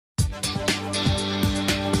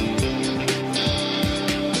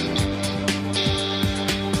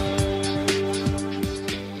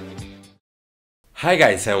Hi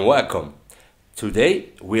guys and welcome! Today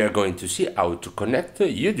we are going to see how to connect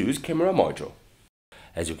UDOO's camera module.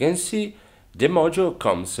 As you can see, the module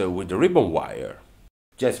comes with the ribbon wire.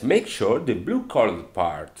 Just make sure the blue colored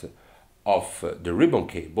part of the ribbon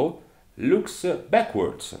cable looks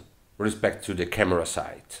backwards respect to the camera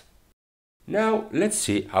side. Now let's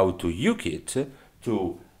see how to hook it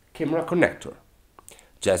to camera connector.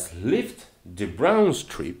 Just lift the brown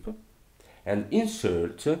strip and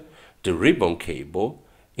insert the ribbon cable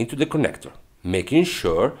into the connector, making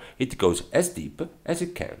sure it goes as deep as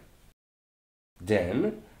it can.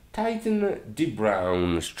 Then tighten the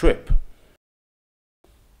brown strip.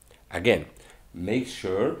 Again, make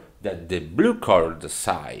sure that the blue colored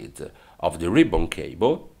side of the ribbon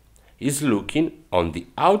cable is looking on the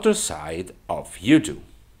outer side of UDOO.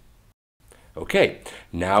 Okay,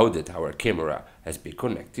 now that our camera has been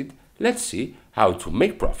connected, let's see how to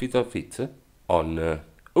make profit of it on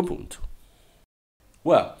Ubuntu.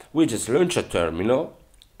 Well, we just launch a terminal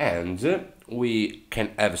and we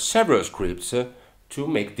can have several scripts to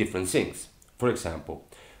make different things. For example,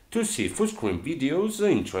 to see full screen videos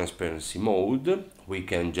in transparency mode, we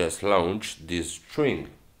can just launch this string.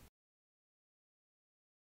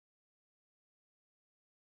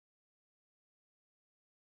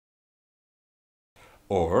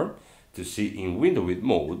 Or, to see in window width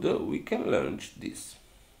mode, we can launch this.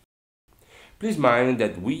 Please mind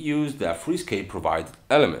that we used a Freescale provided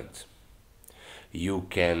element. You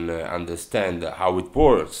can understand how it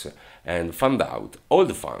works and find out all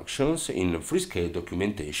the functions in Freescale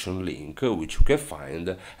documentation link, which you can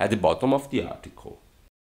find at the bottom of the article.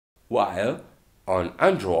 While on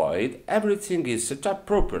Android everything is set up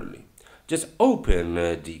properly. Just open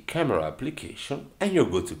the camera application and you're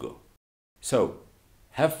good to go. So,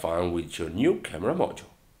 have fun with your new camera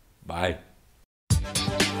module. Bye!